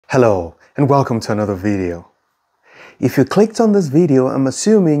Hello and welcome to another video. If you clicked on this video, I'm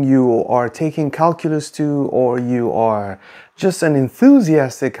assuming you are taking Calculus 2 or you are just an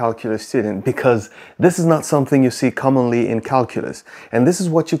enthusiastic calculus student, because this is not something you see commonly in calculus, and this is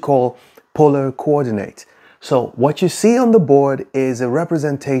what you call polar coordinate. So what you see on the board is a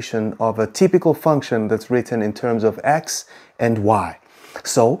representation of a typical function that's written in terms of x and y.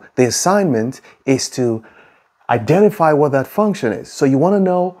 So the assignment is to identify what that function is. So you want to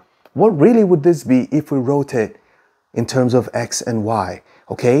know, what really would this be if we wrote it in terms of x and y?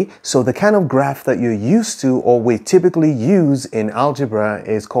 Okay, so the kind of graph that you're used to or we typically use in algebra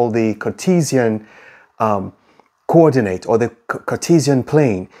is called the Cartesian coordinate, or the Cartesian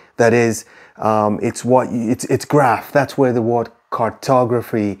plane. That is, it's graph. That's where the word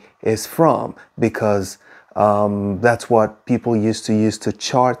cartography is from, because that's what people used to use to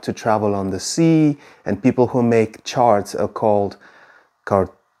chart to travel on the sea, and people who make charts are called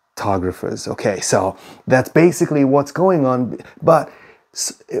cartographers. Okay, so that's basically what's going on, but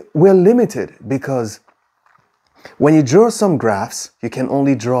we're limited because when you draw some graphs, you can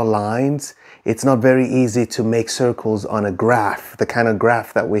only draw lines. It's not very easy to make circles on a graph, the kind of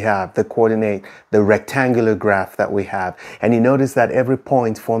graph that we have, the coordinate, the rectangular graph that we have. And you notice that every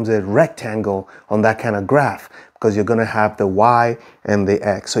point forms a rectangle on that kind of graph, because you're going to have the y and the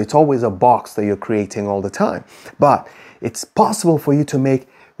x. So it's always a box that you're creating all the time. But it's possible for you to make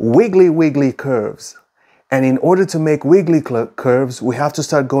wiggly curves. And in order to make wiggly curves, we have to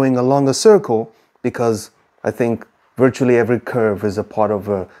start going along a circle, because I think virtually every curve is a part of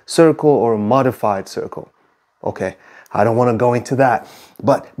a circle or a modified circle. Okay, I don't want to go into that.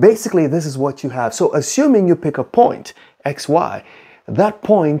 But basically, this is what you have. So assuming you pick a point, x, y, that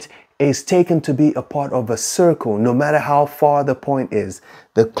point is taken to be a part of a circle, no matter how far the point is.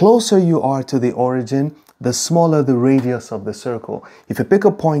 The closer you are to the origin, the smaller the radius of the circle. If you pick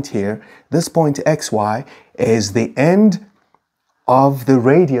a point here, this point xy is the end of the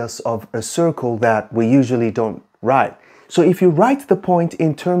radius of a circle that we usually don't write. So if you write the point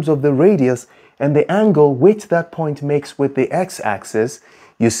in terms of the radius and the angle which that point makes with the x-axis,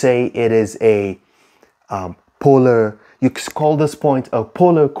 you say it is a polar. You call this point a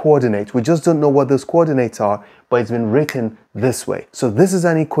polar coordinate. We just don't know what those coordinates are, but it's been written this way. So this is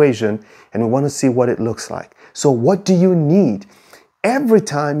an equation, and we want to see what it looks like. So what do you need? Every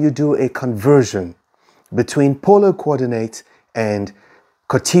time you do a conversion between polar coordinates and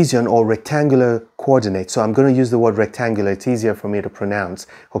Cartesian or rectangular coordinates. So I'm going to use the word rectangular. It's easier for me to pronounce.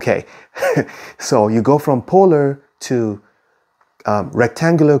 Okay. So you go from polar to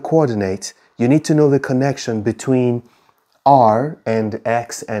rectangular coordinates. You need to know the connection between r and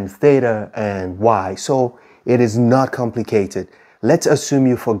x and theta and y. So it is not complicated. Let's assume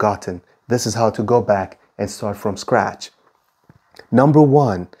you've forgotten. This is how to go back and start from scratch. Number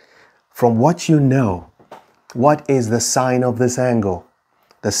one, from what you know, what is the sine of this angle?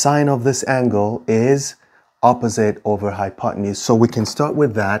 The sine of this angle is opposite over hypotenuse. So we can start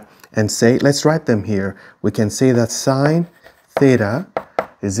with that and say, let's write them here. We can say that sine theta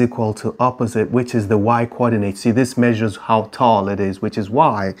is equal to opposite, which is the y coordinate. See, this measures how tall it is, which is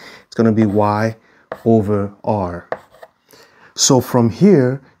y. It's going to be y over r. So from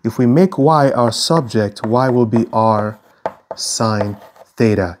here, if we make y our subject, y will be r sine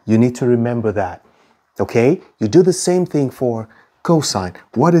theta. You need to remember that. Okay? You do the same thing for cosine.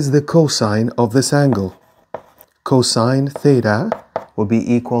 What is the cosine of this angle? Cosine theta will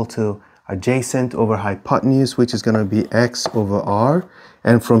be equal to adjacent over hypotenuse, which is going to be x over r.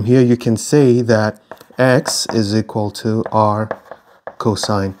 And from here you can say that x is equal to r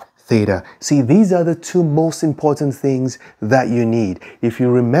cosine theta. See, these are the two most important things that you need. If you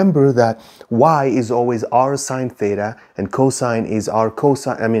remember that y is always r sine theta and cosine is r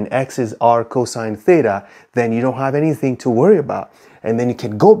cosine, x is r cosine theta, then you don't have anything to worry about. And then you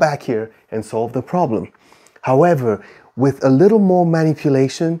can go back here and solve the problem. However, with a little more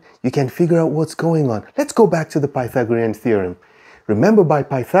manipulation, you can figure out what's going on. Let's go back to the Pythagorean theorem. Remember, by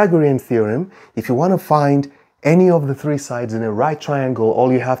Pythagorean theorem, if you want to find any of the three sides in a right triangle,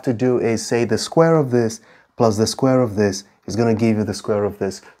 all you have to do is say the square of this plus the square of this is going to give you the square of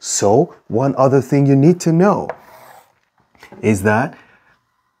this. So one other thing you need to know is that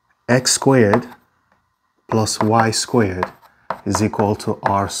x squared plus y squared is equal to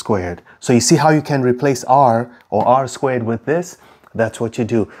r squared. So you see how you can replace r or r squared with this? That's what you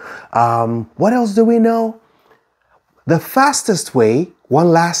do. What else do we know? The fastest way, one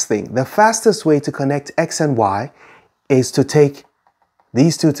last thing, the fastest way to connect x and y is to take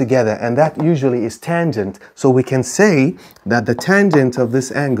these two together, and that usually is tangent. So we can say that the tangent of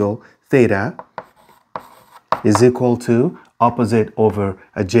this angle, theta, is equal to opposite over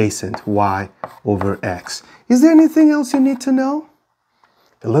adjacent, y over x. Is there anything else you need to know?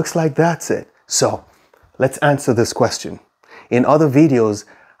 It looks like that's it. So let's answer this question. In other videos,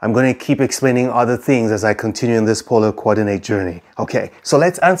 I'm going to keep explaining other things as I continue in this polar coordinate journey. Okay, so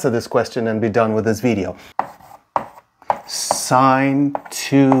let's answer this question and be done with this video. Sine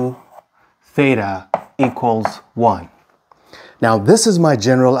 2 theta equals 1. Now, this is my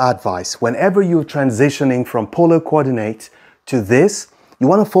general advice. Whenever you're transitioning from polar coordinates to this, you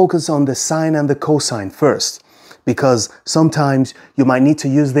want to focus on the sine and the cosine first, because sometimes you might need to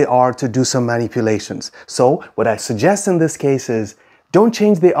use the r to do some manipulations. So what I suggest in this case is don't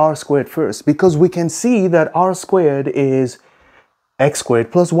change the r squared first, because we can see that r squared is x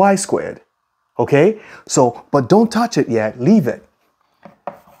squared plus y squared. Okay? So, but don't touch it yet. Leave it.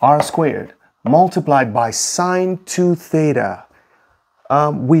 R squared multiplied by sine 2 theta.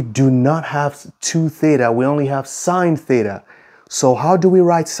 We do not have 2 theta. We only have sine theta. So how do we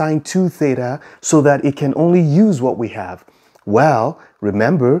write sine 2 theta so that it can only use what we have? Well,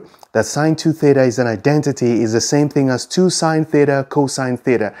 remember that sine 2 theta is an identity, is the same thing as 2 sine theta cosine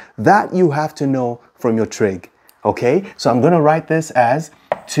theta. That you have to know from your trig. Okay? So I'm going to write this as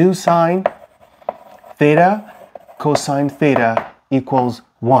 2 sine theta cosine theta equals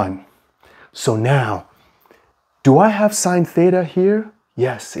 1. So now, do I have sine theta here?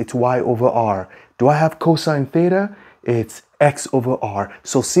 Yes, it's y over r. Do I have cosine theta? It's x over r.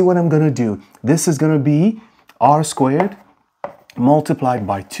 So see what I'm going to do. This is going to be r squared multiplied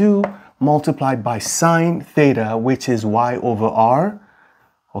by 2 multiplied by sine theta, which is y over r.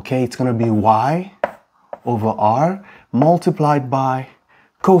 Okay, it's going to be y over r multiplied by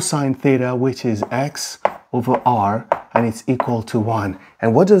cosine theta, which is x over r, and it's equal to 1.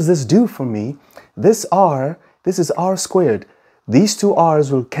 And what does this do for me? This is r squared. These two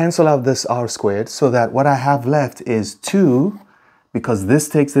r's will cancel out this r squared, so that what I have left is 2, because this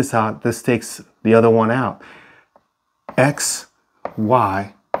takes this out, this takes the other one out. X,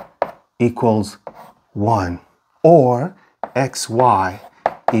 y equals 1, or xy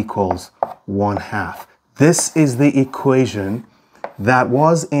equals 1/2. This is the equation that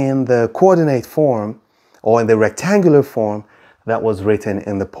was in the coordinate form, or in the rectangular form, that was written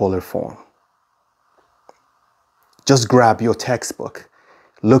in the polar form. Just grab your textbook,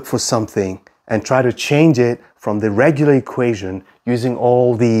 look for something, and try to change it from the regular equation using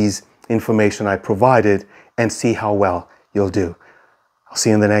all these information I provided, and see how well you'll do. I'll see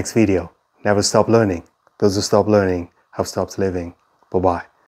you in the next video. Never stop learning. Those who stop learning have stopped living. Bye-bye.